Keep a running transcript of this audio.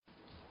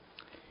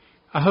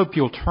I hope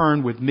you'll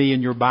turn with me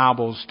in your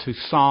Bibles to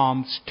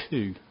Psalms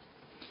 2.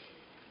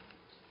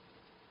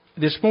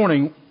 This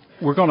morning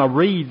we're going to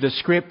read the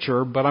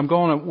Scripture, but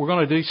we're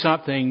going to do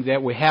something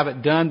that we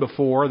haven't done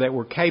before, that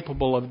we're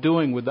capable of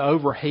doing with the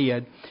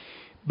overhead.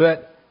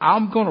 But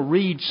I'm going to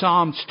read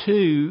Psalms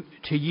 2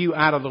 to you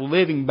out of the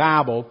Living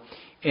Bible,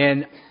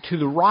 and to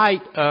the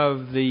right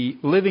of the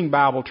Living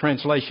Bible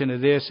translation of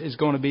this is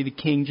going to be the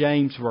King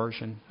James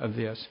Version of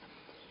this.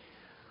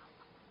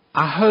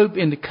 I hope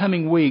in the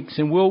coming weeks,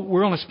 and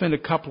we're going to spend a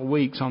couple of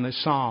weeks on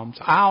this Psalms.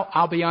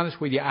 I'll be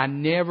honest with you, I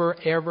never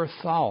ever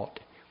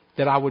thought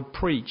that I would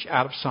preach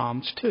out of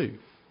Psalms 2.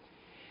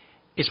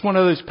 It's one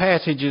of those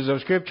passages of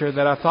Scripture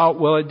that I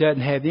thought, well, it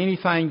doesn't have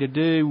anything to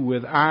do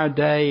with our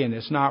day and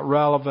it's not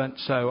relevant,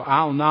 so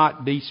I'll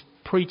not be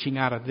preaching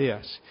out of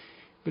this.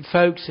 But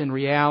folks, in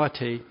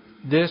reality,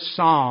 this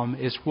Psalm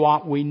is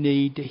what we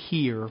need to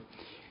hear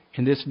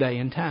in this day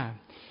and time.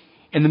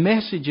 And the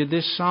message of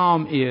this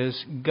Psalm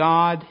is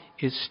God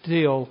is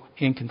still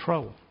in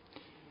control.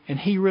 And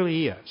He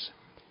really is.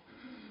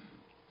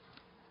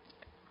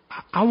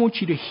 I want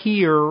you to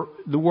hear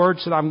the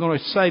words that I'm going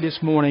to say this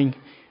morning,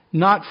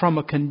 not from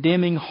a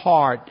condemning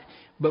heart,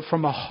 but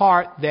from a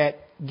heart that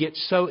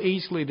gets so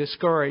easily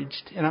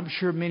discouraged. And I'm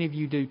sure many of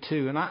you do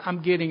too. And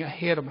I'm getting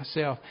ahead of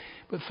myself.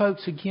 But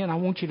folks, again, I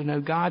want you to know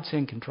God's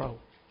in control.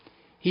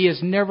 He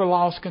has never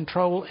lost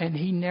control, and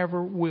He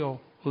never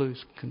will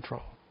lose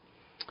control.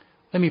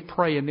 Let me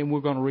pray, and then we're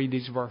going to read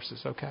these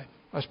verses, okay?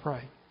 Let's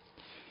pray.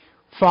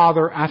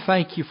 Father, I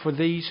thank You for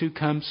these who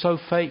come so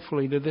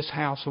faithfully to this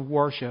house of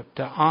worship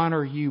to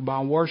honor You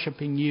by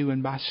worshiping You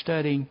and by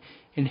studying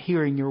and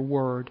hearing Your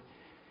Word.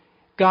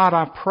 God,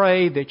 I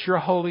pray that Your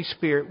Holy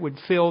Spirit would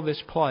fill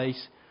this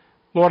place.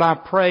 Lord, I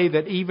pray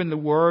that even the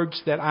words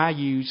that I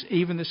use,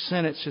 even the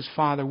sentences,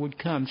 Father, would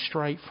come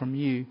straight from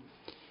You.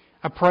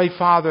 I pray,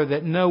 Father,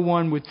 that no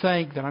one would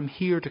think that I'm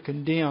here to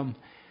condemn.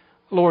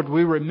 Lord,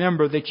 we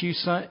remember that You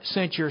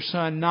sent Your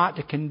Son not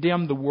to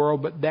condemn the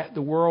world, but that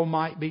the world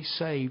might be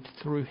saved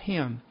through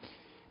Him.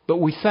 But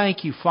we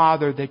thank You,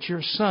 Father, that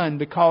Your Son,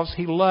 because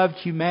He loved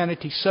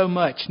humanity so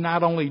much,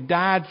 not only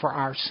died for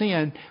our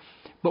sin,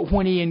 but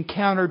when He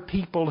encountered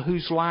people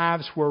whose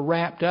lives were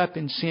wrapped up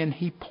in sin,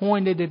 He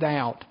pointed it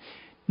out,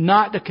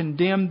 not to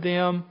condemn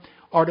them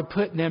or to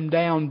put them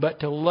down, but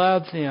to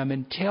love them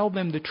and tell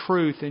them the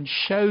truth and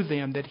show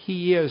them that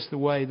He is the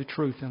way, the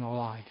truth, and the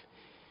life.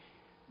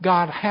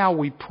 God, how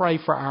we pray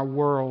for our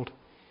world,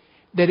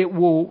 that it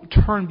will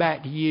turn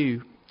back to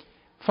You.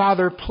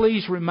 Father,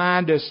 please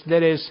remind us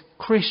that as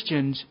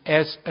Christians,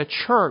 as a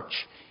church,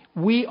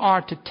 we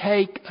are to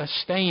take a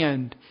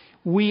stand.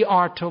 We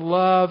are to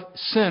love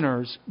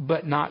sinners,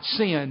 but not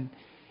sin.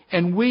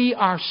 And we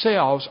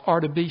ourselves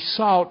are to be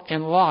salt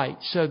and light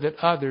so that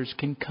others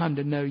can come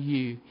to know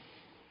You.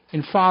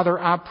 And Father,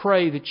 I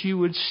pray that You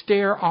would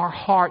stir our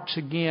hearts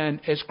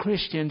again as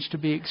Christians to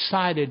be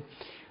excited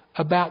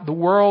about the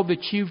world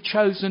that You've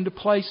chosen to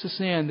place us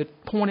in, the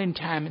point in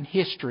time in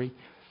history.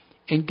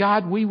 And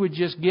God, we would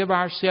just give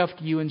ourselves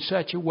to You in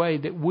such a way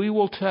that we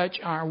will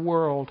touch our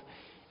world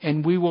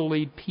and we will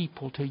lead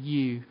people to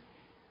You.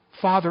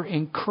 Father,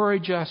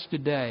 encourage us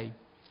today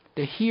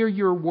to hear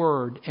Your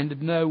Word and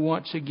to know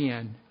once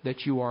again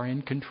that You are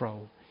in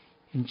control.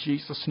 In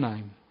Jesus'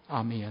 name,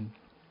 amen.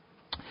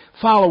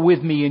 Follow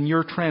with me in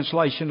your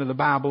translation of the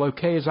Bible,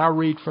 okay, as I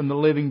read from the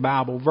Living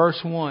Bible. Verse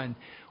 1.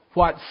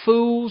 What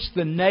fools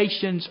the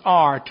nations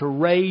are to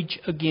rage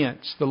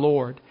against the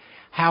Lord.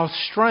 How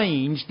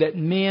strange that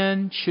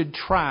men should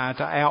try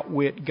to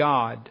outwit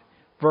God.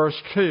 Verse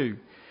 2.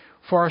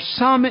 For a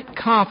summit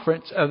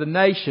conference of the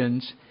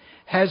nations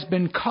has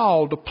been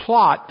called to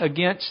plot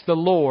against the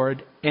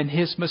Lord and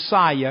His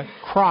Messiah,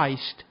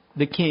 Christ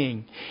the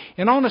King.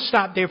 And I want to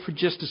stop there for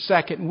just a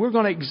second. We're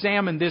going to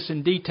examine this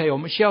in detail.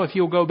 Michelle, if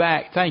you'll go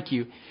back, thank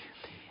you.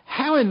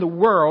 How in the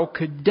world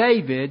could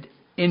David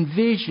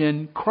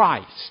envision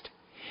Christ?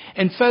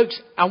 And folks,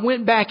 I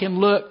went back and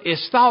looked.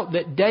 It's thought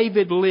that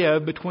David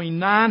lived between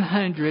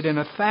 900 and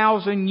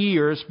 1,000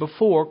 years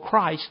before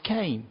Christ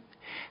came.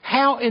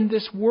 How in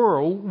this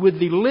world would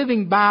the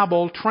Living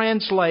Bible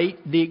translate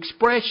the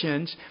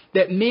expressions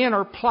that men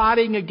are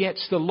plotting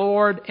against the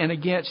Lord and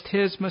against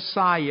His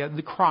Messiah,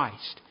 the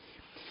Christ?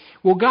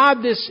 Well,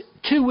 God, this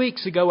 2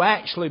 weeks ago,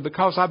 actually,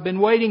 because I've been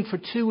waiting for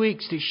 2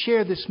 weeks to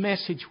share this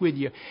message with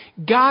you,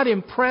 God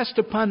impressed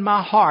upon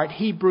my heart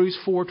Hebrews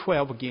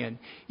 4:12 again.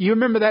 You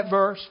remember that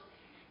verse?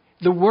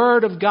 The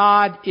Word of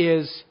God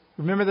is,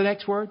 remember the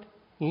next word?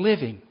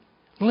 Living.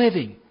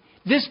 Living.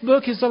 This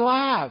book is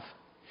alive.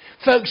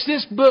 Folks,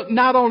 this book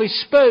not only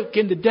spoke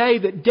in the day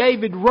that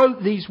David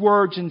wrote these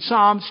words in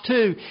Psalms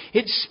 2,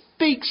 it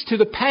speaks to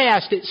the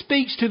past, it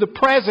speaks to the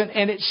present,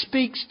 and it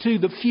speaks to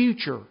the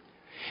future.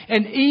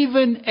 And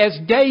even as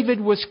David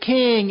was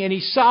king and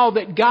he saw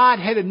that God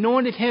had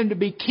anointed him to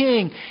be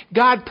king,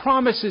 God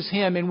promises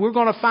him, and we're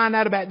going to find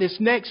out about this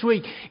next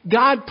week,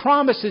 God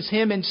promises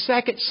him in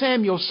 2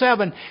 Samuel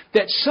 7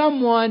 that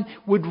someone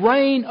would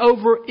reign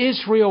over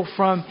Israel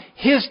from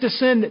his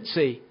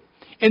descendancy.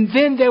 And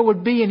then there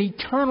would be an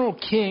eternal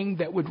king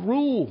that would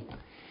rule.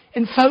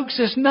 And folks,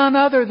 it's none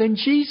other than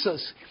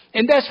Jesus.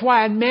 And that's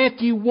why in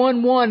Matthew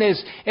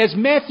 1:1, as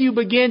Matthew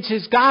begins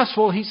his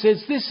gospel, he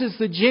says, this is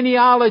the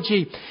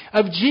genealogy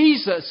of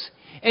Jesus.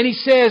 And he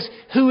says,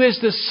 who is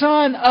the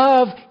son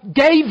of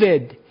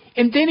David.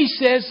 And then he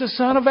says, the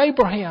son of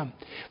Abraham.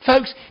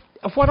 Folks,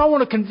 what I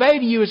want to convey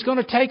to you is going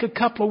to take a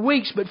couple of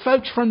weeks. But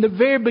folks, from the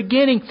very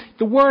beginning,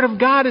 the Word of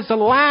God is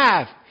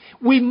alive.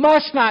 We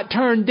must not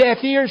turn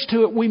deaf ears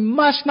to it. We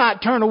must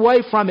not turn away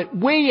from it.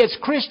 We as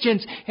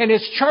Christians and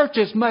as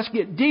churches must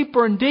get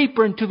deeper and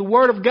deeper into the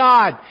Word of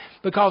God,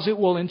 because it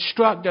will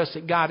instruct us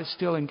that God is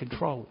still in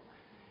control.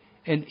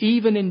 And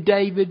even in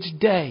David's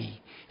day,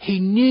 he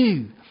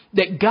knew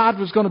that God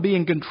was going to be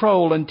in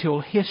control until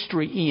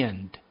history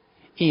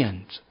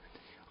ends.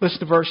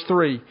 Listen to verse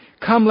 3.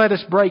 Come, let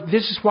us break.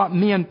 This is what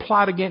men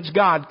plot against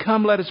God.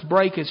 Come, let us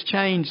break His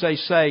chains, they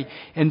say,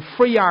 and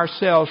free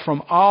ourselves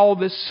from all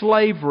this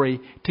slavery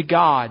to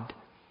God.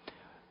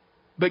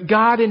 But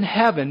God in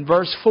heaven,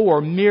 verse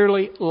 4,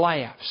 merely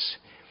laughs.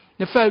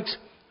 Now, folks,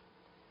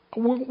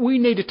 we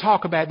need to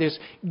talk about this.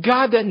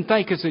 God doesn't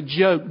think it's a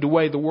joke the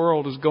way the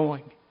world is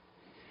going.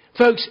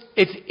 Folks,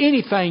 if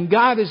anything,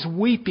 God is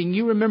weeping.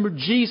 You remember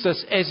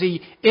Jesus as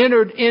He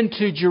entered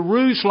into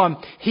Jerusalem.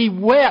 He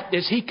wept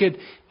as He could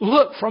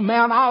look from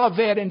Mount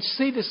Olivet and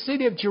see the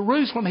city of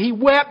Jerusalem. He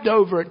wept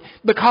over it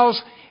because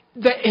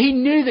He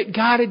knew that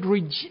God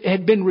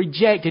had been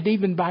rejected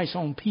even by His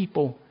own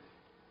people.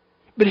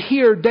 But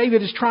here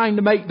David is trying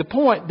to make the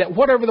point that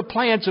whatever the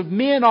plans of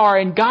men are,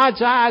 in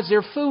God's eyes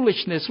they're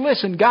foolishness.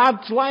 Listen, God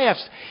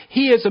laughs.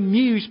 He is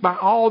amused by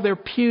all their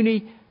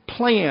puny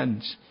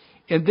plans.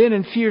 And then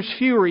in fierce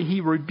fury,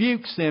 He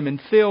rebukes them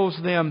and fills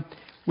them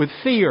with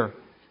fear.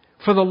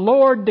 For the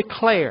Lord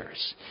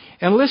declares,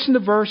 and listen to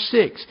verse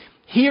 6.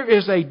 Here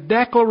is a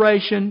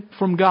declaration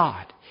from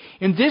God.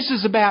 And this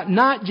is about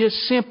not just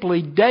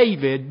simply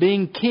David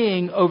being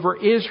king over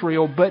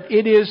Israel, but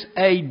it is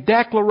a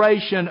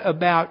declaration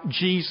about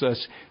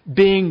Jesus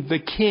being the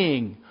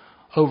king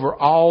over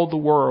all the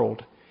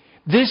world.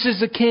 This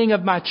is the king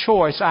of my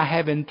choice. I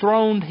have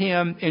enthroned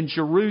Him in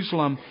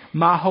Jerusalem,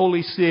 my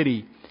holy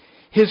city.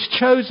 His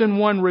chosen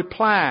one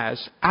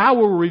replies, I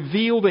will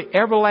reveal the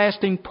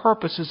everlasting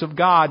purposes of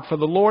God, for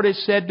the Lord has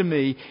said to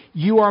me,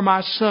 you are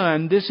my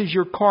son, this is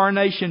your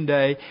coronation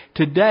day.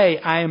 Today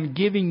I am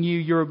giving you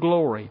your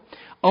glory.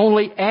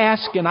 Only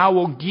ask and I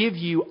will give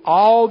you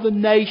all the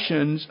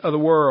nations of the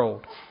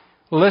world.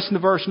 Listen to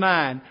verse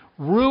 9.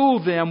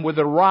 Rule them with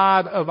a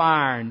rod of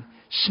iron.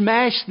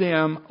 Smash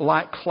them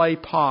like clay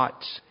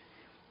pots.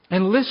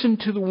 And listen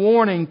to the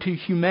warning to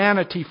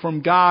humanity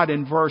from God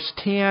in verse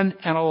 10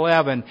 and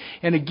 11.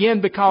 And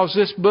again, because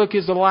this book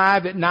is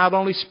alive, it not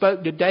only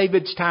spoke to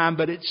David's time,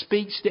 but it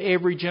speaks to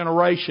every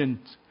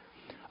generation.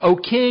 O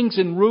kings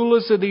and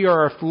rulers of the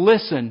earth,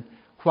 listen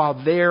while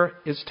there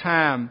is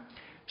time.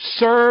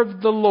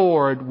 Serve the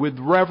Lord with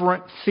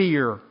reverent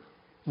fear.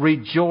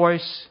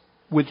 Rejoice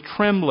with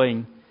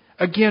trembling.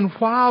 Again,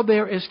 while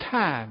there is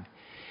time.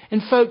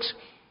 And folks,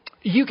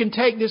 you can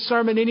take this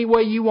sermon any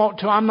way you want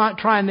to. I'm not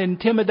trying to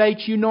intimidate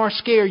you nor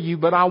scare you,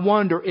 but I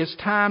wonder, is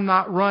time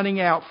not running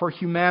out for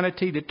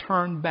humanity to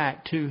turn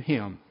back to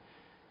Him?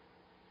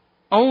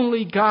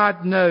 Only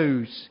God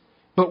knows,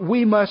 but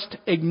we must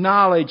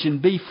acknowledge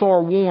and be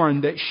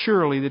forewarned that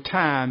surely the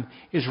time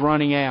is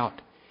running out.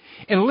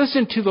 And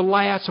listen to the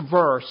last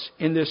verse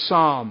in this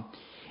psalm.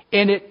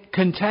 And it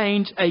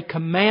contains a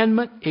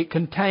commandment, it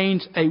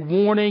contains a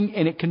warning,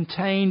 and it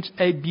contains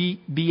a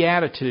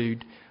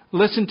beatitude.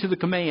 Listen to the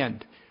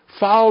command.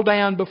 Fall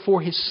down before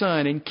His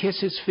Son and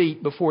kiss His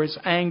feet before His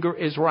anger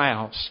is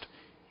roused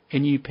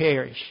and you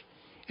perish.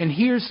 And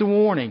here's the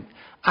warning.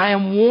 I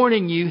am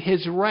warning you,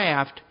 His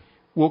wrath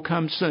will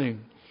come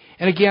soon.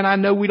 And again, I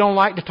know we don't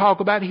like to talk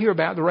about hear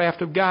about the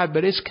wrath of God,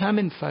 but it's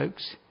coming,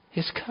 folks.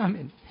 It's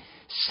coming.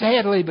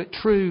 Sadly but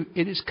true,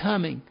 it is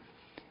coming.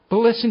 But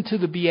listen to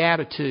the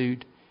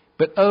beatitude.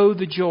 But oh,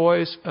 the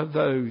joys of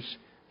those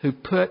who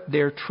put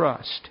their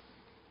trust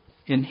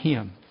in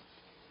Him.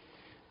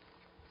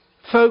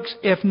 Folks,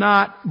 if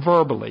not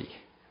verbally,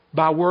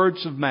 by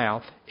words of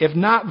mouth, if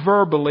not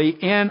verbally,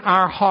 in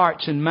our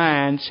hearts and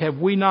minds, have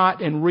we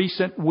not in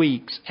recent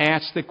weeks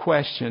asked the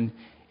question,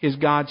 is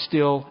God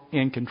still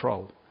in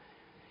control?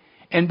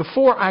 And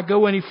before I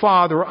go any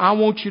farther, I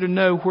want you to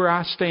know where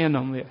I stand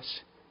on this.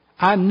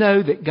 I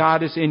know that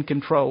God is in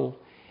control.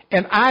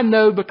 And I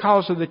know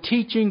because of the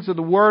teachings of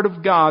the Word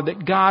of God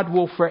that God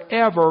will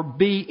forever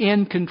be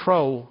in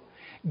control.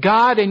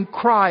 God and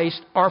Christ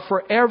are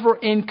forever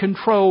in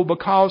control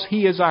because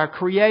He is our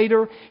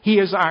Creator, He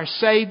is our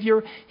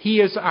Savior, He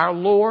is our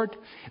Lord.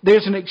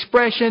 There's an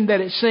expression that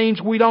it seems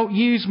we don't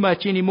use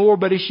much anymore,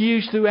 but it's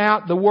used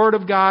throughout the Word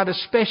of God,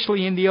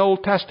 especially in the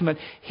Old Testament.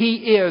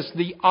 He is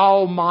the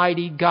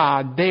Almighty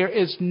God. There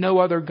is no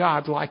other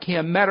God like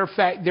Him. Matter of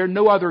fact, there are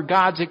no other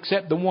gods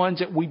except the ones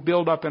that we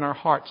build up in our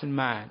hearts and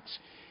minds.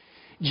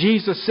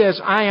 Jesus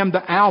says, I am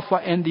the Alpha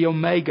and the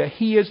Omega.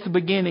 He is the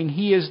beginning.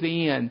 He is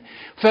the end.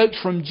 Folks,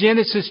 from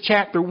Genesis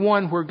chapter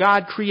 1, where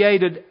God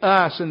created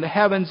us and the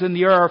heavens and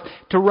the earth,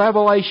 to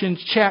Revelation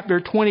chapter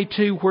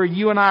 22, where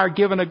you and I are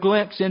given a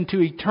glimpse into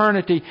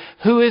eternity,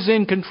 who is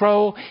in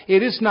control?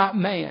 It is not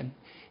man.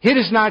 It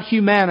is not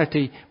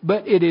humanity,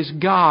 but it is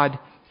God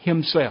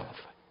Himself.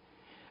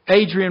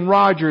 Adrian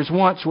Rogers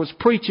once was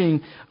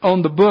preaching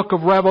on the book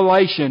of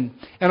Revelation,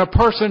 and a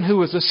person who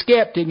was a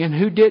skeptic and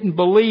who didn't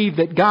believe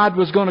that God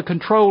was going to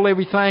control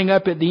everything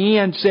up at the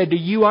end said, do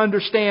you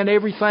understand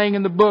everything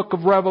in the book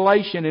of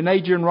Revelation? And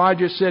Adrian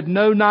Rogers said,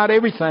 no, not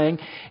everything.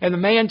 And the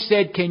man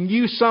said, can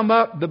you sum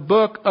up the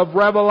book of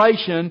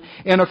Revelation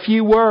in a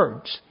few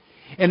words?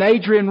 And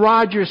Adrian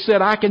Rogers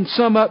said, I can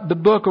sum up the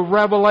book of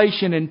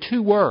Revelation in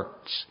 2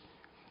 words.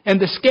 And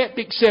the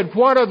skeptic said,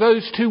 what are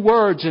those 2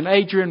 words? And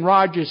Adrian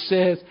Rogers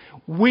says,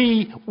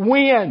 we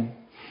win.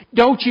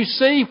 Don't you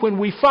see, when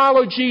we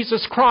follow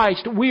Jesus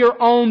Christ, we are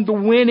on the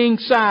winning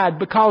side,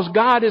 because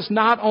God is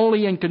not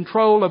only in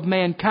control of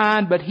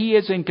mankind, but He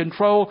is in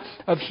control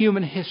of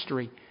human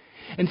history.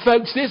 And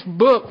folks, this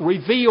book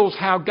reveals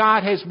how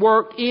God has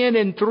worked in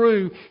and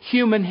through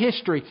human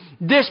history.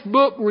 This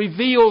book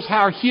reveals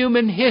how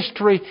human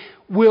history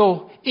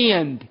will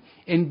end,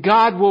 and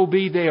God will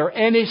be there,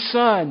 and His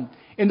Son,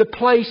 in the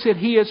place that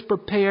He has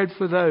prepared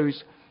for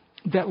those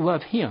that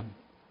love Him.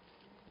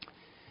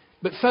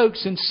 But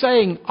folks, in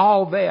saying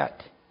all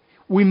that,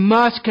 we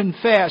must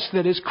confess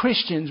that as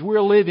Christians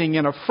we're living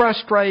in a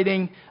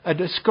frustrating, a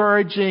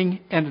discouraging,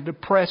 and a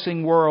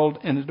depressing world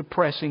and a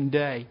depressing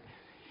day.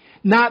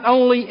 Not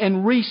only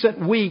in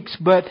recent weeks,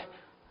 but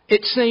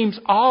it seems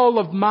all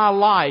of my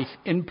life,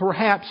 and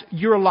perhaps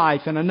your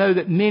life, and I know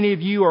that many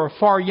of you are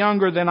far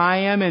younger than I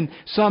am and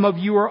some of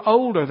you are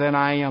older than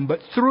I am,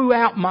 but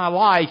throughout my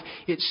life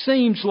it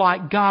seems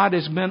like God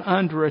has been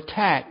under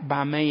attack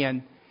by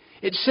man.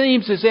 It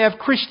seems as if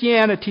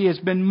Christianity has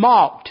been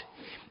mocked,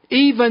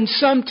 even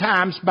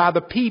sometimes by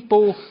the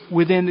people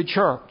within the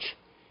church.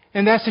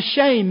 And that's a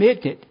shame,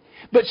 isn't it?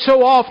 But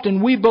so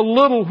often we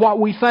belittle what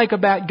we think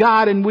about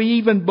God, and we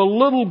even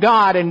belittle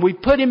God, and we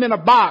put Him in a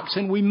box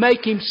and we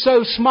make Him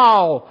so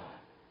small.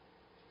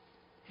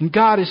 And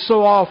God is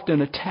so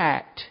often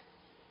attacked.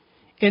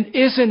 And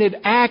isn't it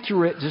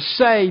accurate to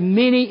say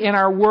many in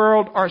our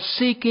world are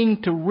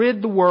seeking to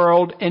rid the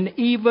world and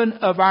even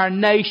of our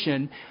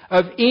nation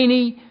of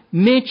any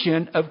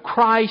mention of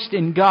Christ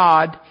and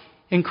God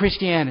and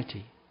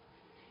Christianity?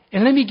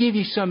 And let me give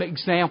you some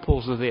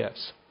examples of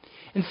this.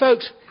 And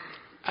folks,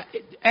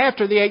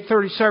 after the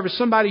 8:30 service,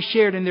 somebody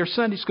shared in their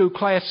Sunday school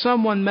class,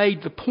 someone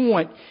made the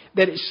point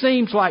that it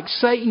seems like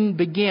Satan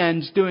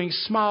begins doing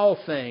small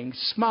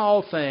things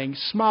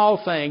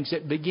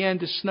that begin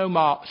to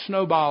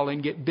snowball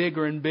and get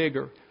bigger and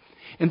bigger.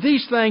 And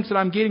these things that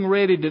I'm getting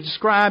ready to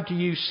describe to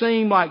you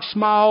seem like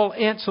small,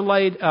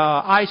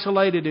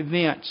 isolated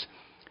events,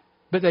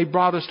 but they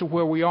brought us to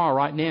where we are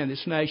right now in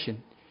this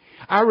nation.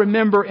 I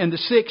remember in the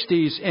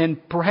 60s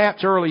and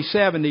perhaps early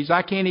 70s,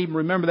 I can't even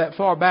remember that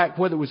far back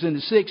whether it was in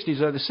the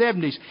 60s or the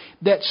 70s,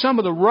 that some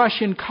of the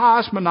Russian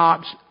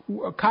cosmonauts,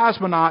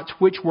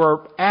 which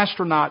were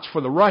astronauts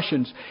for the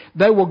Russians,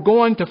 they were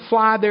going to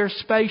fly their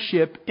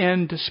spaceship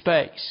into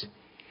space.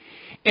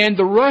 And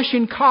the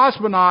Russian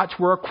cosmonauts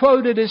were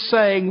quoted as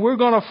saying, we're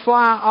going to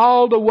fly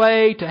all the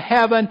way to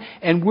heaven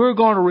and we're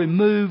going to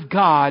remove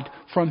God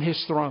from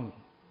His throne.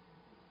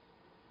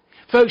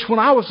 Folks, when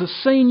I was a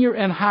senior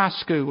in high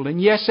school,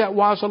 and yes, that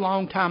was a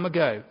long time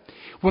ago,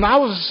 when I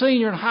was a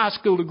senior in high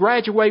school, to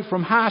graduate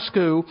from high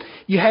school,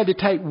 you had to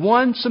take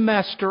 1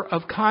 semester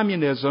of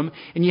communism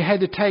and you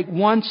had to take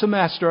 1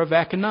 semester of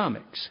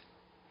economics.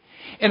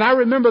 And I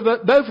remember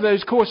both of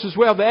those courses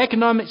well. The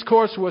economics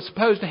course was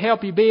supposed to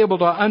help you be able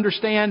to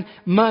understand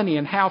money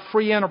and how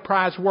free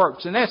enterprise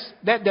works. And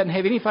that doesn't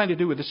have anything to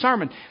do with the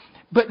sermon.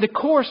 But the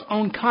course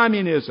on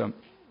communism,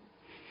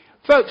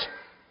 folks,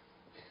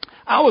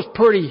 I was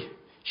pretty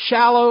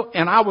shallow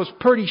and I was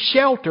pretty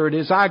sheltered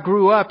as I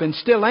grew up, and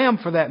still am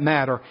for that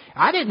matter.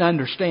 I didn't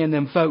understand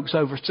them folks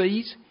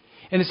overseas.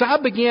 And as I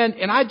began,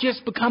 and I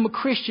just become a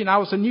Christian, I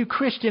was a new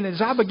Christian,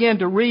 as I began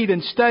to read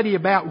and study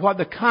about what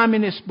the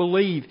communists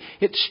believed,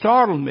 it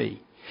startled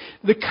me.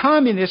 The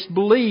communists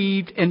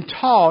believed and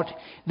taught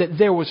that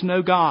there was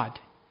no God.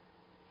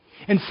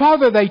 And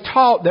further, they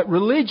taught that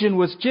religion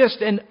was just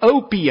an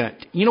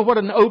opiate. You know what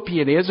an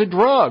opiate is? A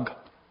drug.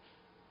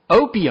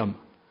 Opium.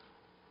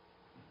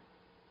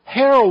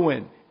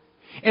 Heroin.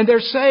 And they're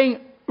saying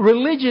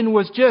religion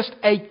was just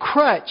a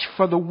crutch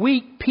for the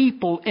weak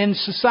people in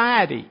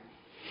society.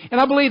 And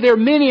I believe there are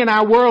many in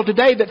our world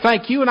today that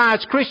think you and I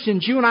as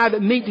Christians, you and I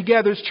that meet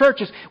together as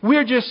churches,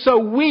 we're just so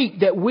weak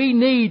that we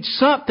need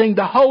something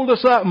to hold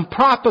us up and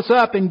prop us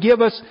up and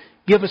give us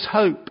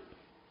hope.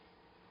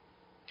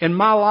 In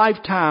my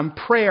lifetime,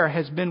 prayer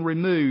has been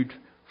removed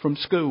from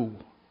school.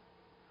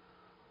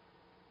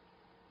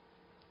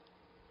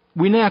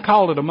 We now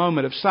call it a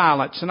moment of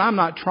silence, and I'm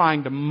not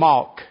trying to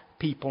mock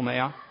people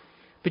now.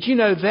 But you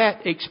know,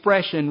 that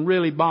expression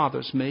really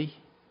bothers me.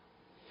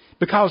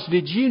 Because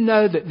did you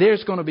know that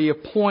there's going to be a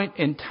point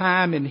in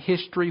time in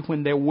history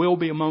when there will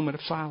be a moment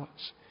of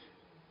silence?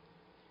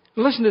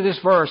 Listen to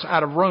this verse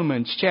out of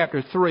Romans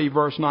chapter 3,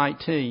 verse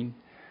 19.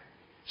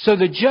 So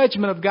the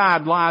judgment of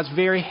God lies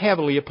very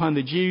heavily upon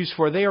the Jews,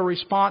 for they are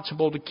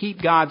responsible to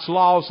keep God's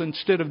laws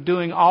instead of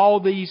doing all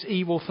these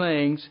evil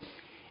things,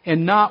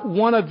 and not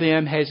one of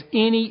them has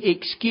any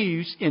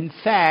excuse. In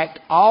fact,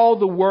 all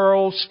the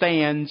world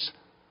stands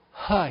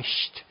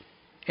hushed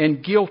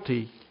and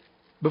guilty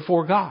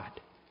before God.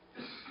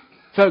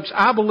 Folks,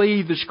 I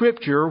believe the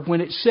Scripture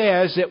when it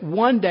says that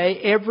one day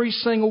every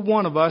single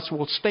one of us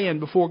will stand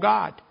before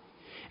God.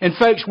 And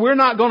folks, we're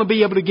not going to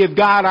be able to give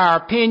God our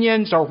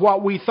opinions or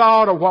what we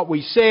thought or what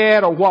we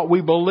said or what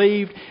we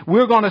believed.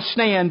 We're going to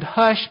stand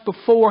hushed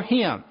before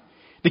Him.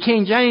 The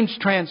King James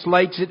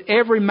translates it,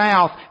 every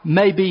mouth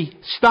may be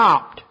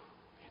stopped.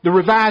 The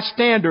Revised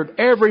Standard,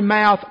 every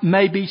mouth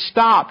may be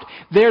stopped.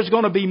 There's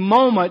going to be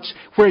moments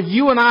where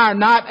you and I are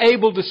not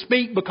able to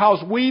speak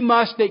because we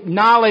must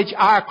acknowledge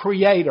our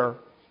Creator.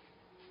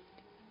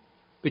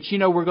 But you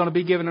know we're going to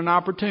be given an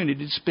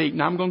opportunity to speak.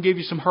 Now I'm going to give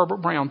you some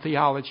Herbert Brown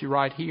theology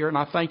right here, and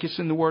I think it's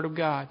in the Word of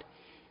God.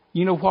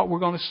 You know what we're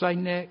going to say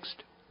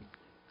next?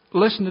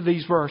 Listen to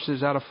these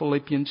verses out of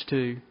Philippians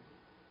 2.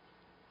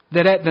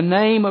 That at the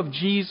name of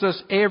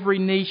Jesus every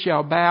knee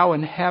shall bow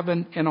in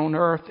heaven and on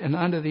earth and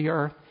under the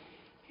earth,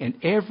 and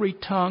every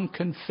tongue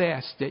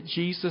confess that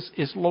Jesus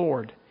is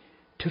Lord,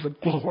 to the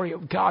glory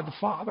of God the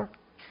Father.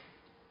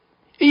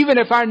 Even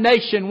if our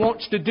nation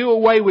wants to do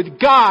away with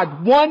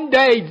God, one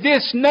day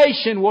this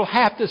nation will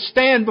have to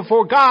stand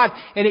before God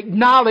and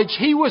acknowledge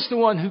He was the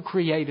one who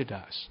created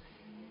us.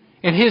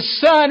 And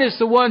His Son is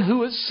the one who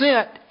was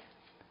sent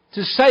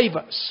to save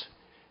us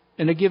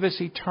and to give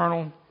us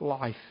eternal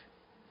life.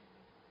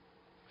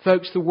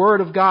 Folks, the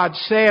Word of God,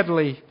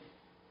 sadly,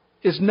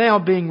 is now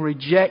being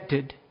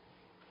rejected.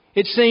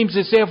 It seems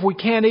as if we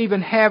can't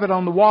even have it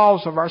on the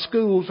walls of our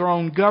schools or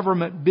on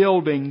government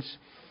buildings.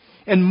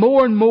 And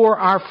more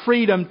our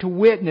freedom to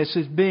witness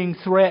is being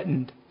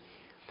threatened.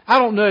 I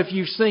don't know if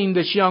you've seen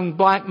this young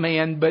black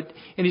man,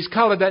 and his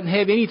color doesn't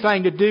have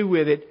anything to do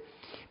with it.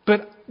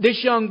 But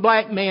this young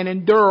black man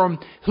in Durham,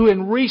 who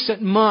in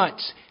recent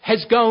months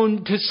has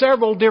gone to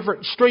several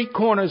different street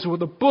corners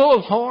with a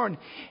bullhorn,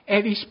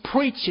 and he's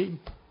preaching.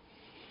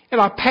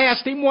 And I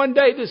passed him one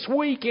day this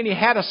week, and he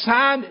had a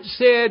sign that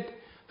said,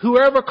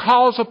 "Whoever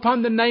calls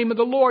upon the name of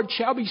the Lord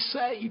shall be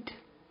saved."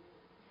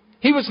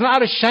 He was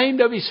not ashamed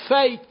of his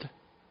faith.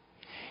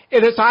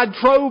 And as I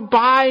drove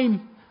by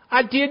him,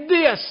 I did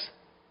this.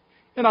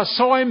 And I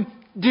saw him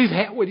do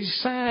that with his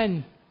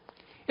sign.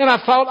 And I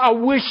thought, I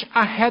wish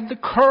I had the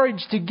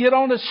courage to get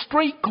on a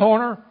street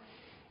corner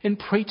and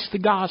preach the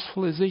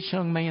gospel as this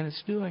young man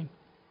is doing.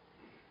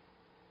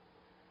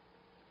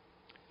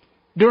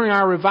 During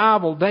our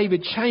revival,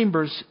 David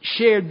Chambers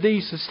shared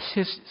these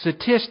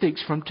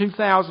statistics from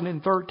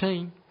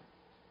 2013.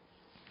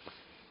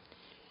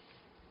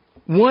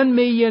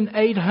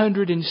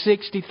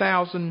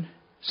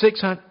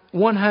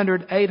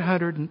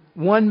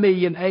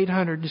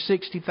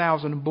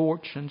 1,860,000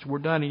 abortions were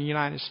done in the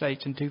United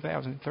States in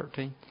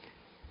 2013.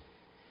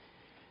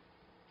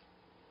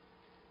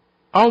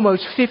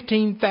 Almost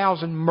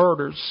 15,000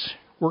 murders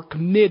were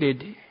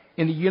committed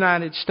in the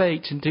United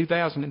States in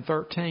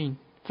 2013.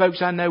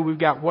 Folks, I know we've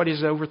got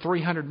over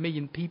 300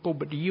 million people,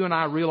 but do you and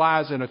I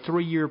realize in a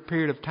 3-year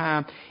period of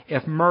time,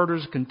 if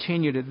murders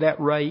continued at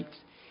that rate,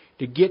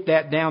 to get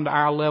that down to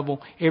our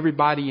level,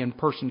 everybody in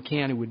Person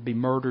County would be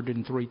murdered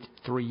in 3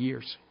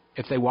 years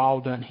if they were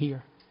all done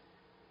here.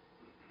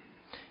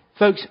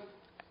 Folks,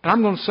 and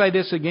I'm going to say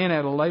this again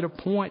at a later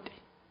point.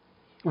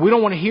 We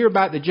don't want to hear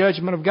about the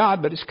judgment of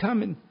God, but it's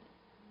coming.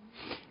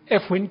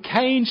 If when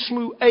Cain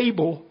slew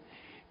Abel,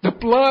 the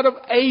blood of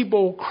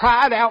Abel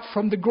cried out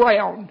from the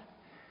ground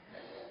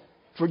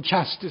for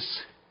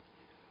justice.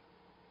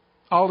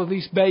 All of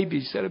these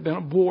babies that have been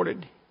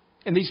aborted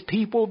and these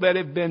people that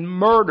have been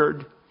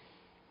murdered,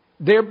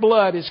 their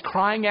blood is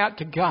crying out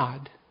to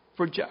God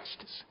for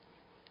justice.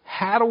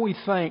 How do we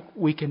think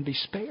we can be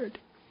spared?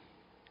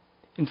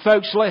 And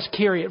folks, let's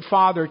carry it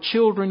farther.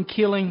 Children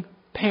killing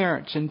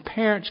parents and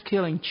parents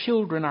killing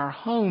children. Our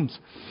homes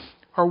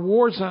are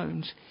war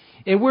zones.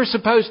 And we're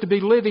supposed to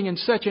be living in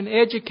such an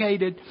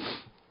educated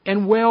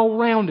and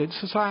well-rounded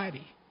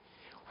society.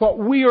 What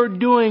we are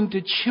doing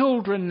to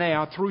children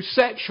now through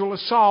sexual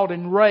assault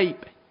and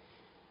rape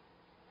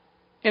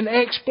and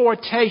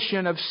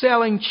exploitation of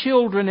selling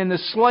children into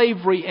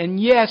slavery, and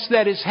yes,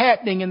 that is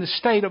happening in the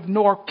state of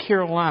North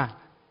Carolina.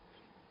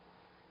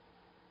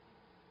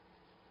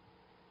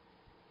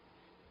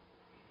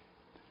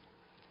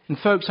 And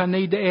folks, I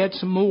need to add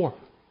some more.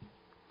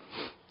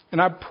 And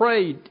I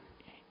prayed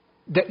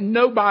that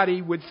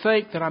nobody would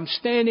think that I'm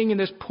standing in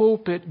this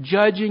pulpit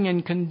judging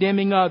and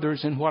condemning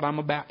others in what I'm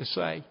about to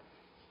say.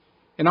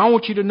 And I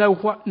want you to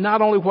know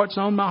not only what's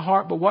on my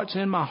heart, but what's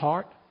in my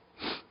heart.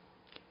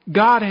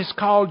 God has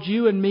called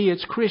you and me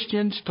as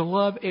Christians to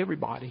love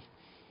everybody.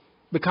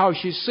 Because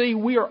you see,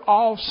 we are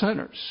all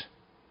sinners.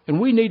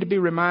 And we need to be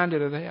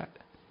reminded of that.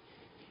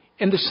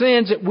 And the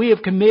sins that we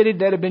have committed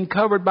that have been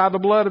covered by the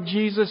blood of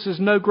Jesus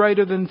is no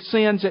greater than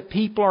sins that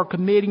people are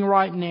committing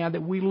right now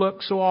that we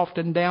look so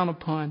often down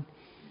upon.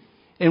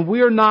 And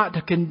we are not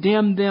to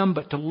condemn them,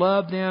 but to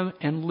love them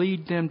and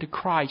lead them to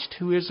Christ,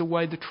 who is the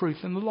way, the truth,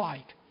 and the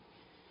light.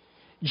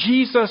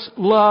 Jesus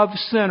loved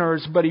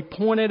sinners, but He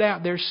pointed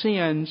out their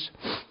sins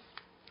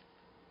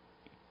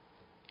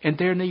and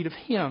their need of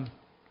Him.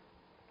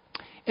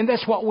 And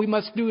that's what we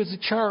must do as a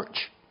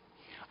church.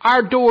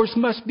 Our doors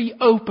must be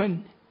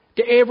open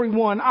to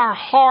everyone. Our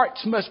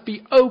hearts must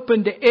be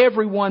open to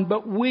everyone,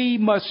 but we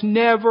must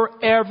never,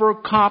 ever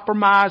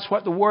compromise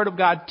what the Word of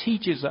God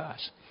teaches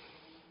us.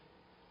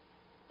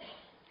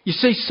 You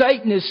see,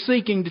 Satan is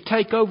seeking to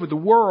take over the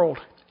world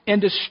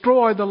and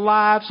destroy the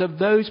lives of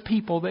those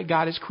people that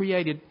God has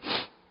created.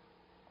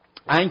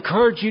 I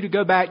encourage you to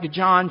go back to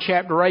John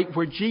chapter 8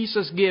 where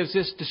Jesus gives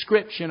this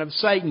description of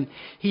Satan.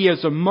 He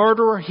is a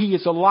murderer. He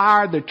is a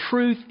liar. The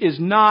truth is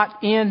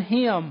not in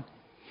him.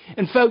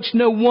 And folks,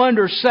 no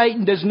wonder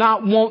Satan does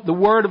not want the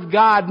Word of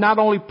God not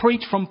only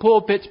preached from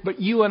pulpits,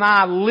 but you and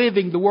I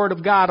living the Word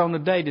of God on a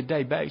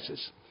day-to-day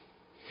basis.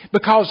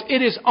 Because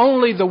it is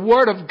only the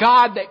Word of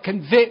God that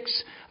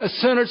convicts a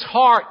sinner's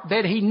heart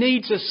that he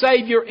needs a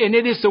Savior, and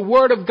it is the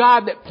Word of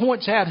God that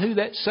points out who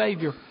that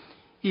Savior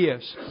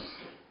is.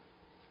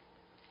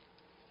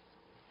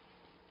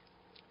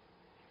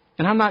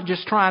 And I'm not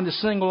just trying to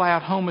single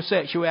out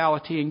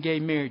homosexuality and gay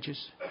marriages.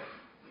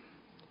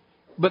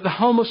 But the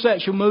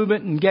homosexual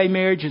movement and gay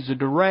marriage is a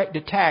direct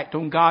attack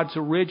on God's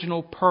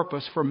original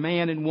purpose for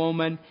man and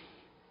woman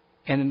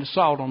and an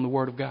assault on the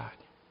Word of God.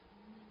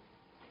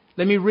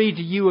 Let me read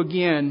to you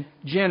again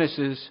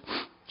Genesis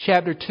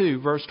chapter 2,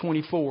 verse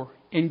 24.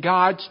 In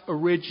God's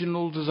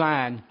original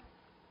design,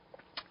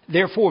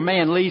 therefore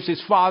man leaves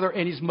his father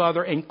and his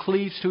mother and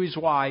cleaves to his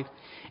wife,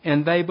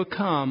 and they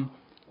become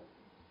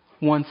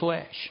one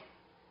flesh.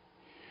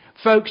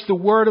 Folks, the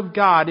Word of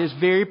God is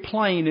very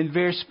plain and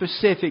very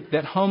specific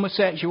that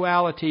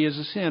homosexuality is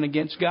a sin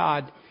against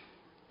God,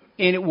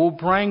 and it will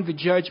bring the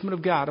judgment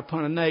of God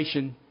upon a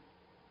nation.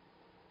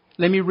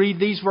 Let me read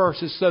these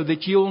verses so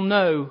that you'll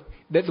know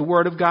that the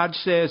Word of God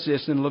says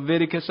this in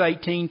Leviticus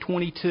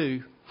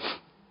 18:22.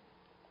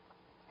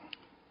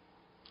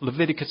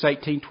 Leviticus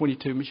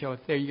 18:22, Michelle,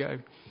 there you go.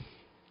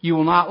 You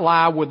will not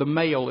lie with a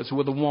male as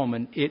with a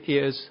woman. It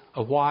is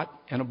a what?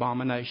 An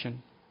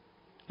abomination.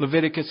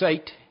 Leviticus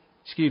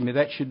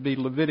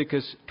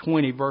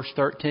 20, verse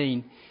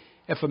 13.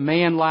 If a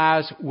man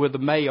lies with a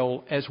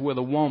male as with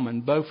a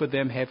woman, both of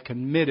them have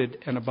committed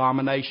an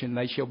abomination.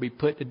 They shall be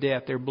put to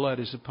death. Their blood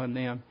is upon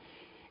them.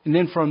 And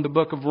then from the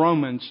book of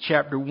Romans,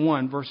 chapter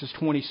 1, verses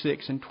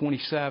 26 and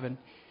 27.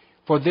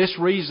 For this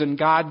reason,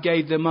 God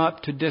gave them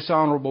up to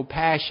dishonorable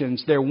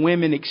passions. Their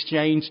women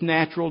exchanged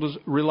natural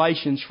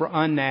relations for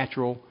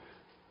unnatural.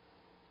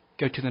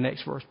 Go to the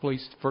next verse,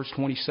 please. Verse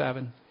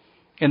 27.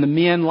 And the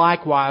men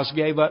likewise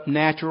gave up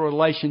natural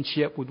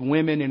relationship with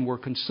women and were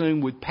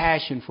consumed with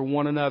passion for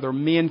one another,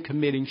 men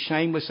committing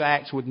shameless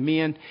acts with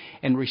men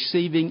and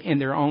receiving in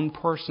their own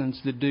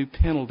persons the due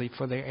penalty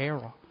for their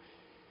error.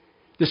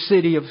 The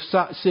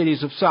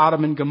cities of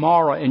Sodom and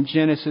Gomorrah in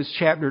Genesis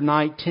chapter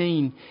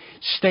 19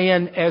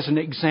 stand as an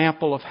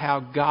example of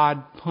how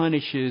God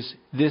punishes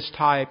this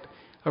type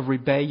of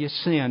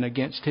rebellious sin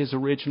against His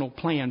original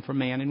plan for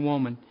man and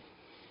woman.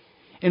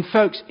 And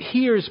folks,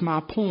 here's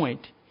my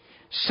point.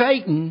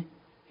 Satan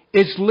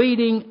is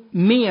leading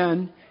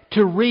men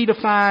to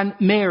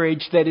redefine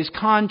marriage that is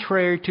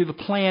contrary to the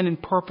plan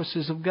and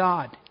purposes of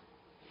God.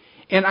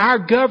 And our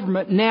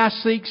government now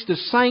seeks to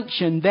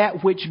sanction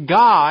that which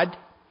God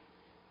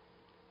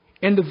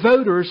and the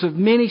voters of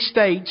many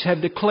states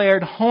have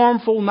declared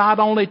harmful not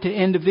only to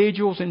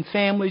individuals and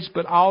families,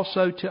 but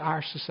also to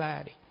our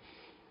society.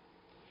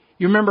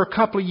 You remember a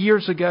couple of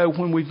years ago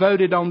when we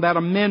voted on that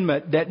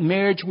amendment that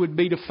marriage would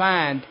be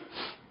defined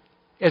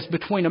as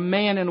between a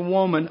man and a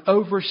woman.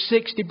 Over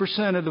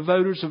 60% of the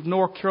voters of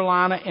North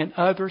Carolina and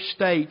other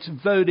states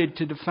voted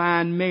to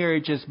define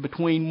marriage as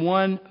between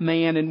one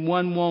man and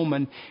one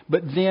woman,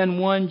 but then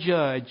one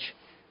judge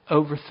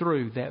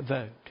overthrew that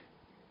vote.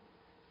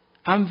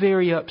 I'm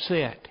very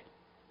upset.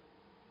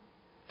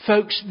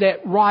 Folks,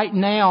 that right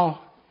now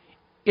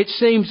it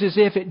seems as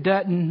if it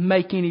doesn't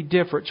make any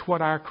difference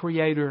what our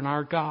Creator and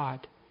our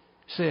God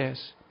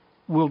says.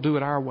 We'll do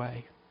it our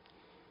way.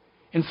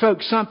 And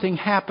folks, something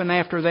happened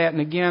after that,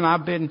 and again,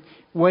 I've been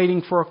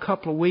waiting for a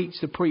couple of weeks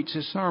to preach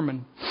this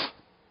sermon.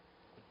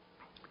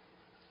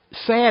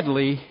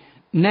 Sadly,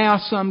 now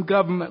some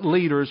government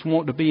leaders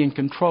want to be in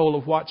control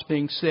of what's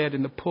being said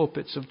in the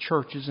pulpits of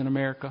churches in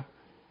America.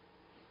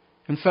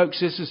 And folks,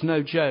 this is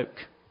no joke.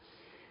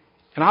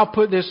 And I'll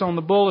put this on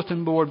the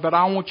bulletin board, but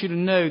I want you to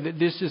know that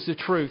this is the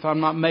truth. I'm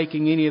not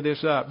making any of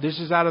this up. This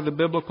is out of the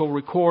Biblical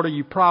Recorder.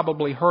 You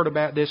probably heard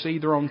about this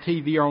either on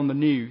TV or on the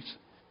news.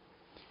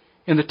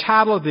 And the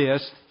title of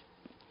this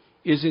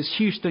is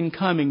Houston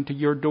Coming to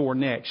Your Door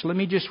Next? Let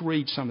me just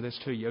read some of this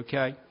to you,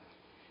 okay?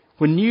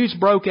 When news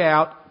broke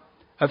out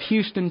of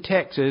Houston,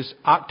 Texas,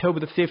 October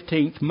the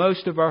 15th,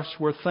 most of us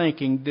were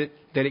thinking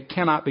that it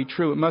cannot be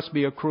true. It must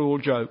be a cruel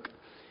joke.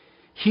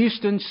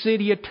 Houston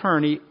city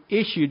attorney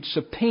issued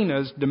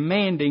subpoenas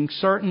demanding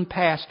certain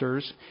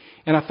pastors,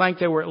 and I think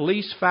there were at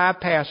least 5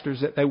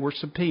 pastors that they were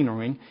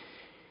subpoenaing,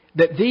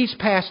 that these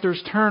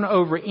pastors turn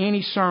over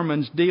any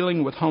sermons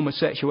dealing with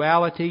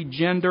homosexuality,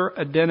 gender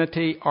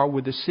identity, or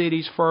with the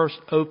city's first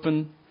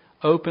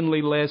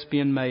openly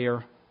lesbian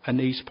mayor,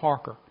 Anise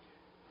Parker.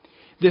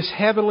 This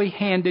heavily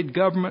handed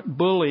government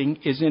bullying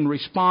is in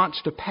response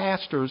to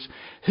pastors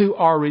who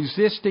are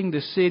resisting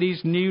the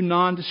city's new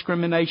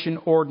non-discrimination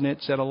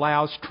ordinance that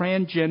allows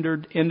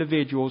transgendered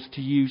individuals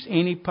to use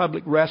any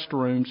public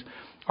restrooms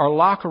or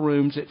locker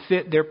rooms that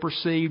fit their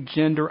perceived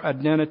gender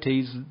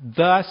identities,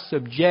 thus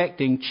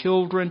subjecting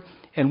children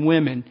and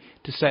women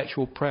to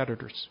sexual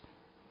predators.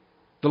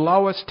 The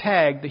law is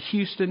tagged the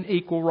Houston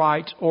Equal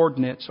Rights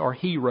Ordinance, or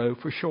HERO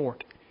for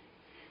short.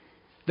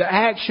 The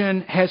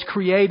action has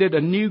created a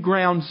new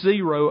ground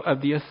zero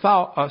of the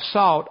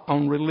assault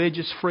on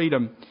religious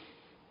freedom.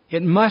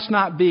 It must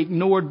not be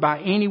ignored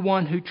by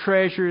anyone who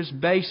treasures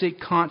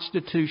basic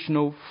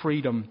constitutional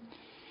freedom.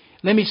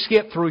 Let me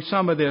skip through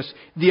some of this.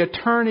 The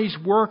attorneys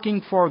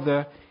working for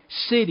the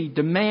city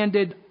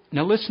demanded,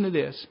 now listen to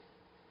this,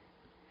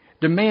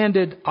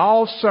 demanded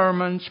all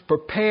sermons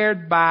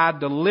prepared by,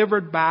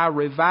 delivered by,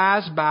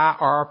 revised by,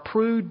 or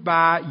approved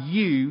by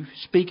you,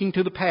 speaking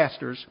to the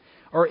pastors,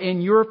 or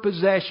in your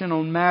possession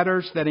on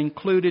matters that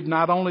included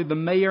not only the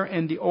mayor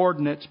and the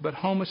ordinance, but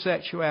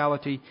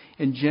homosexuality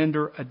and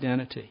gender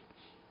identity.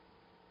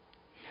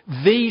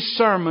 These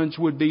sermons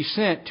would be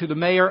sent to the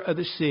mayor of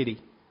the city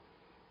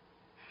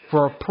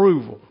for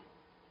approval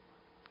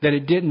that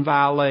it didn't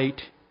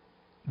violate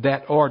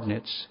that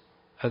ordinance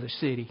of the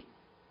city.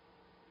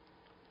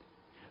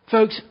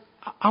 Folks,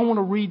 I want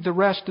to read the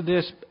rest of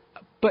this,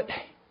 but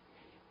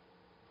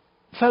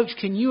folks,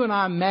 can you and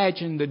I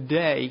imagine the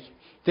day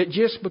that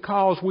just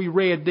because we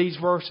read these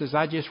verses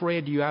I just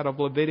read to you out of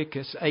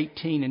Leviticus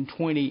 18 and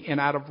 20 and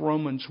out of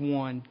Romans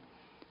 1,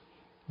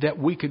 that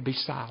we could be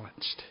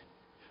silenced?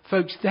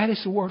 Folks, that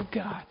is the Word of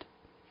God.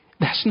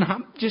 That's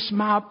not just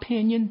my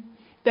opinion.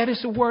 That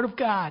is the Word of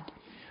God.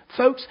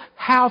 Folks,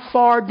 how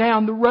far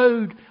down the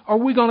road are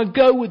we going to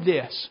go with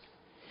this?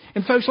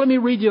 And folks, let me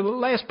read you the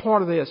last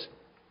part of this.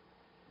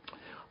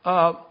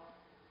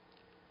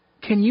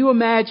 Can you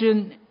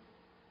imagine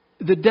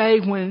the day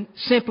when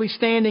simply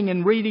standing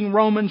and reading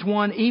Romans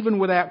 1, even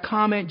without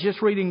comment,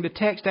 just reading the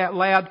text out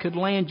loud, could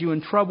land you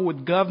in trouble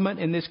with government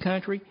in this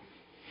country?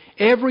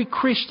 Every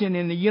Christian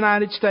in the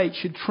United States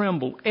should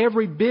tremble.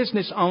 Every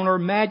business owner,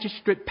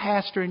 magistrate,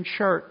 pastor, and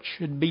church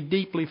should be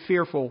deeply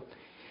fearful.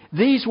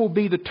 These will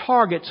be the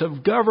targets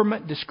of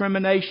government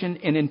discrimination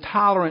and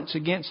intolerance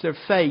against their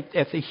faith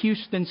if the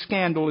Houston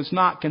scandal is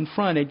not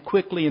confronted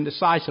quickly and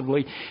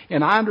decisively.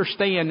 And I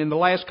understand in the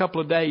last couple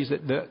of days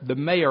that the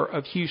mayor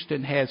of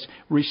Houston has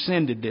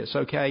rescinded this,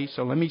 okay?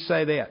 So let me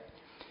say that.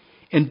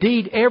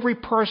 Indeed, every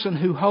person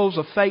who holds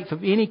a faith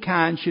of any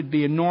kind should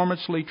be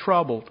enormously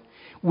troubled.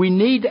 We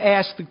need to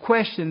ask the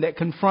question that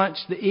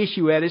confronts the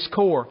issue at its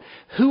core.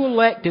 Who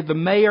elected the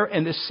mayor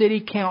and the city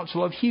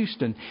council of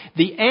Houston?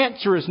 The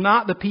answer is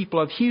not the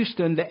people of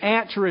Houston. The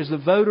answer is the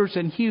voters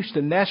in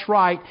Houston. That's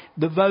right,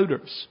 the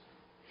voters.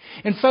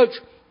 And folks,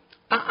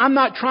 I'm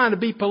not trying to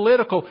be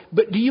political,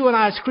 but do you and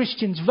I as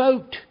Christians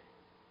vote?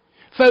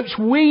 Folks,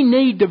 we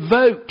need to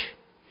vote.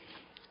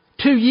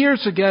 2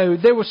 years ago,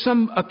 there was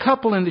a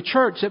couple in the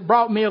church that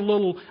brought me a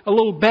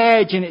little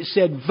badge and it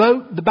said,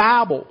 "Vote the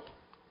Bible."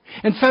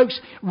 And folks,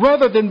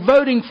 rather than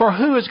voting for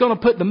who is going to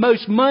put the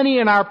most money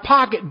in our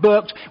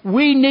pocketbooks,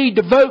 we need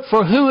to vote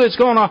for who is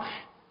going to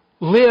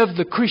live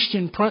the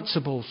Christian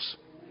principles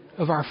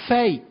of our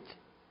faith.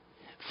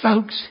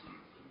 Folks,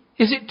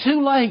 is it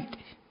too late?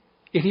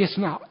 It is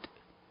not.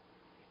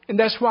 And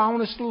that's why I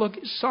want us to look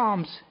at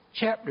Psalms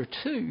chapter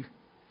 2.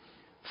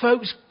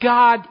 Folks,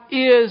 God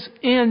is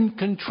in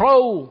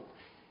control,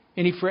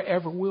 and He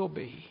forever will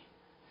be.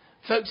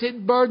 Folks,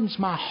 it burdens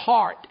my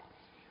heart.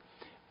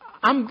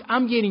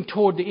 I'm getting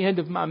toward the end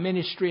of my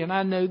ministry, and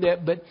I know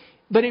that,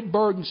 but it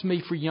burdens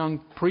me for young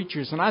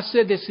preachers. And I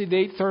said this at the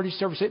 8:30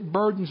 service. It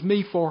burdens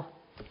me for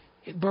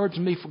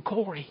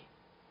Corey.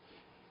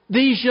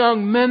 These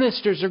young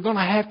ministers are going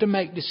to have to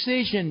make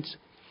decisions.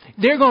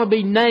 They're going to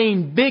be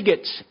named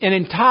bigots and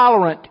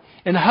intolerant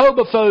and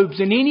homophobes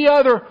and any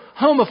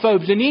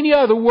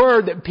other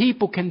word that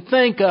people can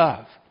think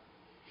of.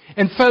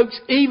 And folks,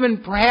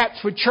 even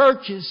perhaps for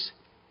churches.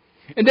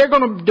 And they're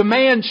going to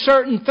demand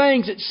certain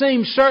things, it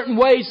seems, certain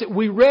ways that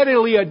we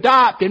readily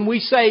adopt, and we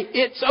say,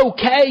 it's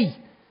okay.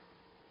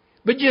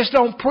 But just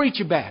don't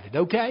preach about it,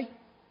 okay?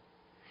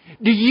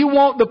 Do you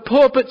want the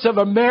pulpits of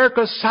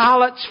America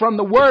silenced from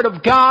the Word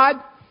of God?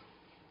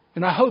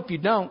 And I hope you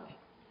don't.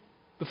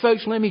 But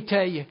folks, let me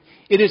tell you,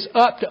 it is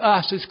up to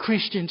us as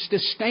Christians to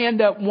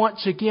stand up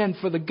once again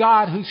for the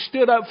God who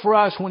stood up for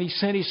us when He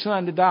sent His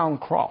Son to die on the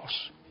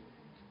cross.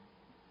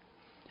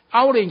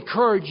 I would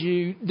encourage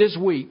you this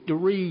week to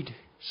read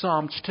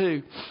Psalms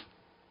 2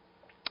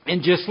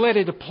 and just let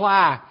it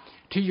apply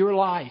to your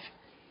life.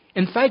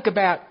 And think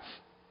about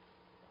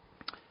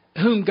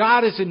whom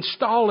God is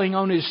installing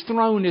on His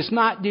throne it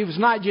was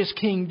not just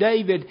King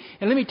David.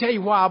 And let me tell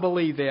you why I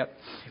believe that.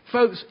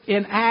 Folks,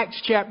 in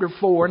Acts chapter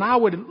 4, and I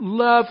would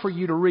love for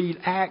you to read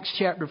Acts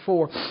chapter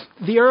 4,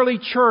 the early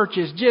church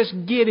is just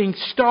getting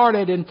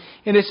started and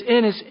it's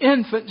in its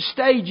infant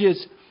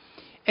stages.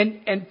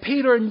 And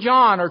Peter and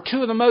John are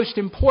two of the most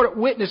important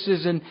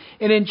witnesses. And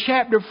in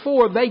chapter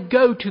 4, they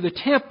go to the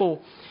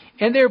temple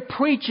and they're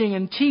preaching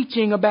and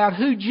teaching about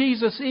who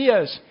Jesus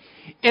is.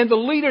 And the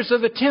leaders of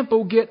the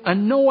temple get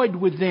annoyed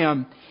with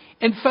them.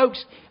 And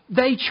folks,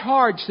 they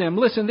charge them.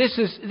 Listen, this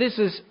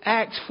is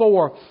Acts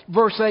 4,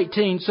 verse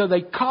 18. So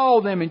they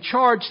call them and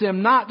charge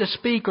them not to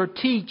speak or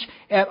teach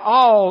at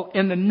all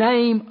in the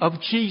name of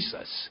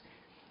Jesus.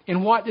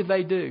 And what did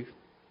they do?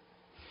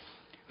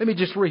 Let me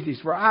just read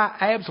these. I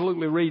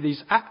absolutely read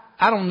these.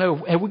 I don't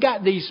know. Have we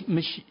got these,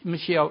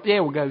 Michelle?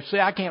 There we go. See,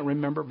 I can't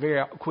remember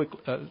very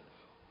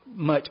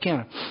much,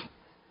 can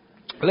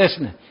I?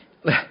 Listen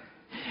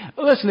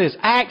to this.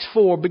 Acts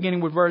 4,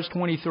 beginning with verse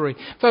 23.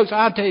 Folks,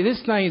 I'll tell you,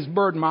 this thing has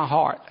burdened my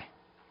heart.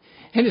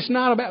 And it's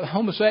not about the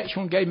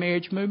homosexual and gay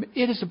marriage movement.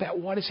 It is about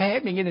what is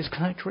happening in this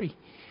country.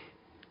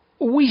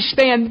 We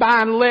stand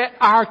by and let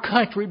our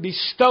country be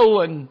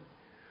stolen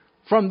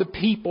from the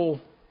people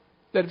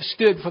that have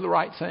stood for the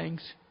right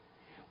things.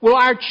 Will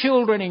our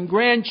children and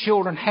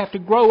grandchildren have to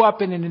grow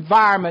up in an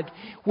environment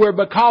where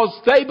because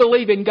they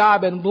believe in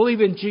God and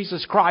believe in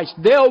Jesus Christ,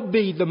 they'll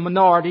be the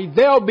minority,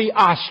 they'll be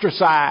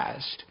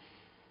ostracized?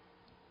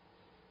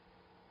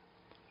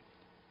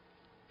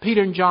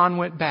 Peter and John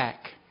went back.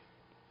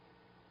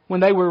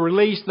 When they were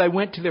released, they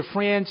went to their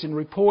friends and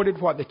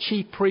reported what the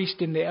chief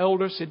priest and the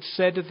elders had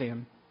said to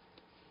them.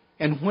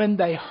 And when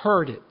they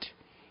heard it,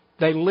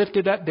 they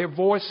lifted up their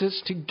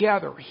voices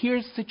together.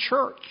 Here's the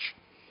church.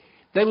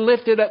 They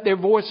lifted up their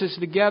voices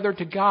together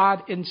to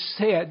God and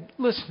said,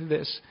 listen to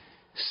this,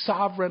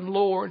 Sovereign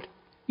Lord.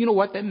 You know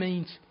what that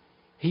means?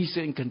 He's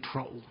in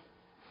control.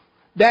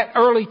 That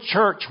early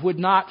church would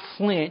not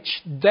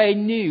flinch. They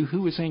knew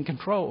who was in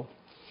control.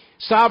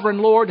 Sovereign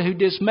Lord, who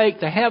didst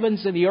make the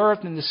heavens and the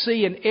earth and the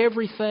sea and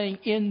everything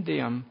in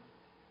them,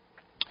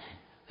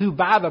 who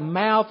by the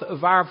mouth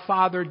of our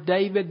father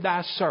David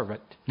thy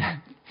servant,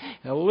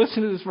 now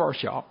listen to this verse,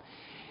 y'all,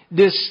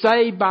 didst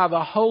say by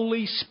the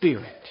Holy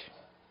Spirit,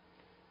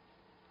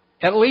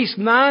 at least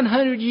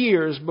 900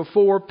 years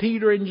before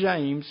Peter and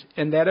James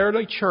and that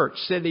early church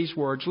said these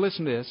words.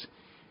 Listen to this.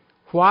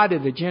 Why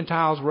did the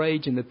Gentiles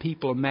rage and the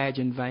people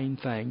imagine vain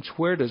things?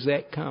 Where does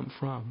that come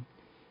from?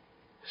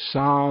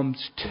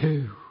 Psalms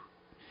 2.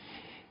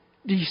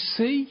 Do you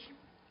see?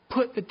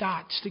 Put the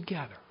dots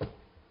together.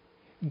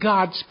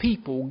 God's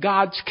people,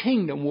 God's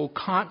kingdom will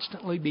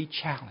constantly be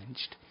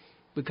challenged,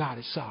 but God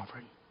is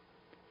sovereign.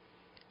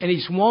 And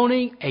He's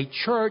wanting a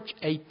church,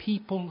 a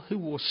people who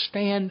will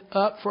stand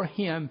up for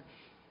Him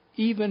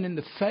even in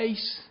the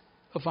face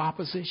of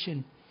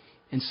opposition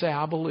and say,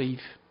 I believe.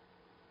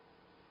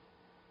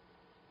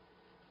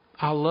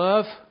 I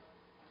love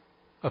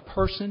a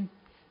person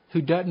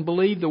who doesn't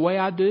believe the way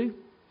I do,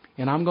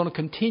 and I'm going to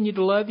continue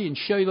to love you and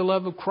show you the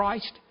love of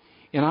Christ,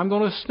 and I'm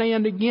going to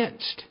stand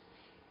against,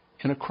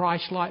 in a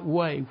Christ-like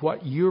way,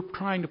 what you're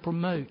trying to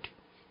promote.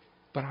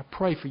 But I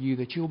pray for you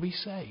that you'll be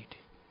saved.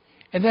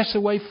 And that's the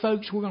way,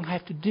 folks, we're going to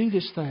have to do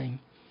this thing.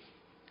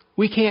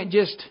 We can't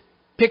just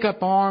pick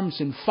up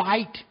arms and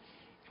fight.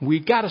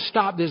 We've got to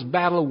stop this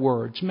battle of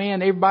words.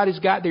 Man, everybody's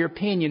got their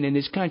opinion in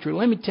this country.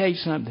 Let me tell you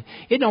something.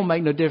 It don't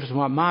make no difference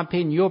what my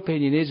opinion, your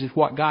opinion is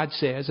what God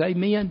says.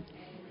 Amen?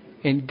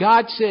 And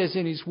God says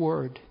in His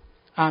Word,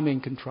 I'm in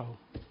control.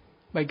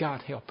 May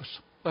God help us.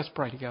 Let's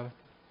pray together.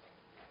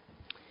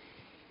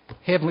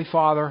 Heavenly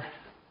Father,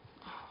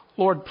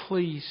 Lord,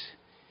 please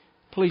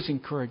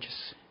encourage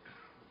us.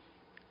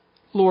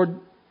 Lord,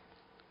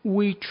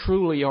 we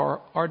truly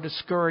are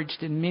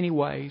discouraged in many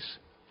ways,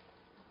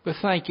 but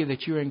thank you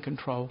that you're in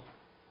control.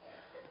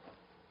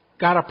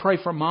 God, I pray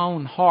for my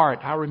own heart.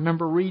 I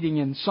remember reading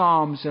in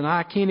Psalms, and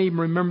I can't even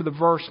remember the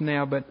verse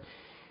now, but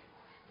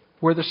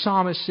where the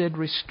psalmist said,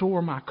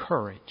 restore my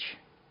courage.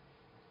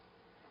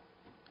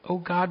 Oh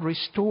God,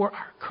 restore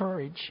our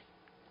courage.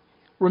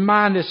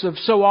 Remind us of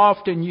so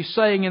often you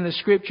saying in the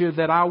Scripture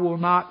that I will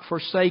not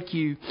forsake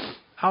you.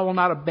 I will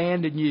not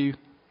abandon you.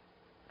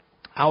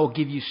 I will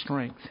give you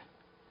strength.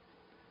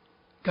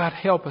 God,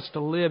 help us to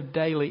live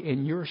daily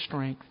in your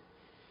strength.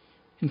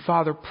 And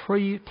Father,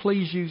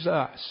 please use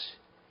us.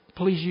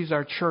 Please use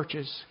our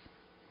churches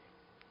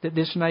that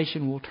this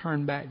nation will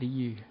turn back to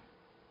you.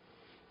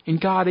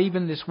 And God,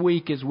 even this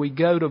week as we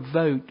go to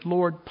vote,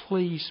 Lord,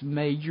 please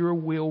may your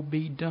will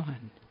be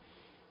done.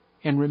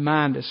 And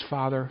remind us,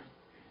 Father,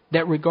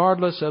 that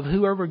regardless of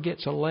whoever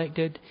gets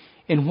elected,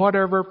 in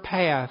whatever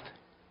path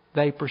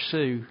they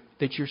pursue,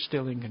 that you're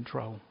still in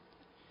control.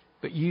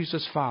 But use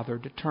us, Father,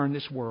 to turn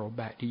this world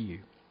back to you.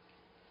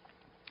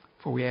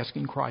 For we ask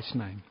in Christ's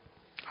name.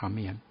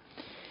 Amen.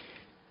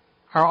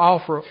 Our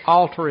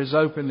altar is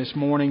open this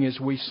morning as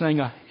we sing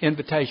an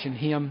invitation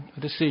hymn, a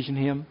decision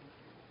hymn.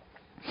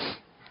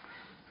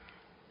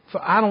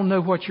 For I don't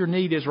know what your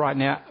need is right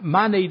now.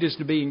 My need is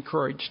to be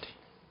encouraged.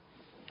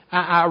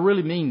 I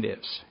really mean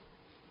this.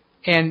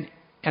 And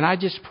I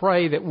just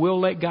pray that we'll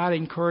let God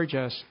encourage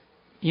us.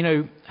 You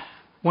know,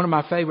 one of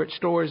my favorite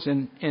stories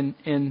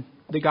in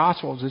the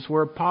Gospels is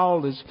where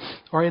Paul is,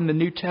 or in the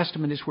New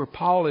Testament is where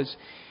Paul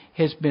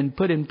has been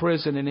put in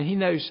prison, and he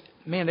knows,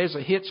 man, there's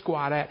a hit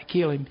squad out to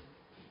kill him.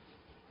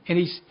 And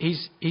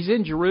he's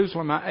in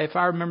Jerusalem. If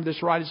I remember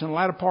this right, it's in the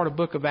latter part of the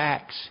book of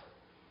Acts.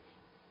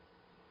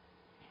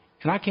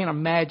 And I can't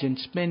imagine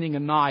spending a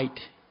night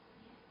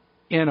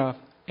in a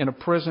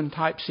prison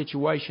type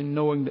situation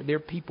knowing that there are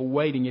people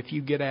waiting. If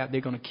you get out,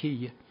 they're going to kill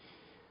you.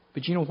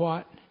 But you know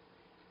what?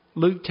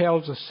 Luke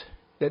tells us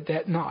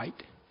that night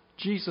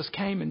Jesus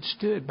came and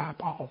stood by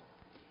Paul.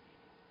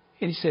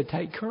 And he said,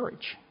 take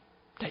courage.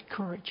 Take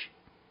courage.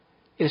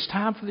 It's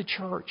time for the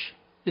church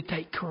to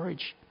take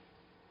courage.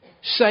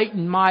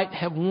 Satan might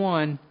have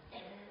won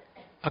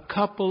a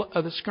couple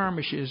of the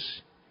skirmishes,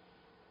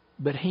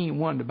 but he ain't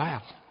won the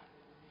battle.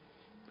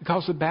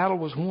 Because the battle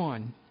was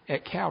won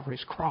at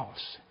Calvary's cross.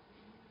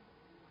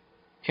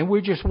 And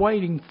we're just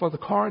waiting for the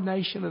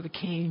coronation of the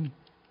King.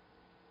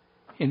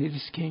 And it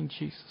is King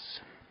Jesus.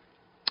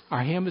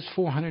 Our hymn is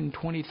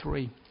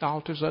 423. The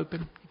altar's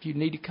open. If you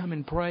need to come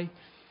and pray,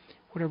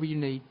 whatever you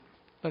need,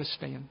 let us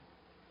stand.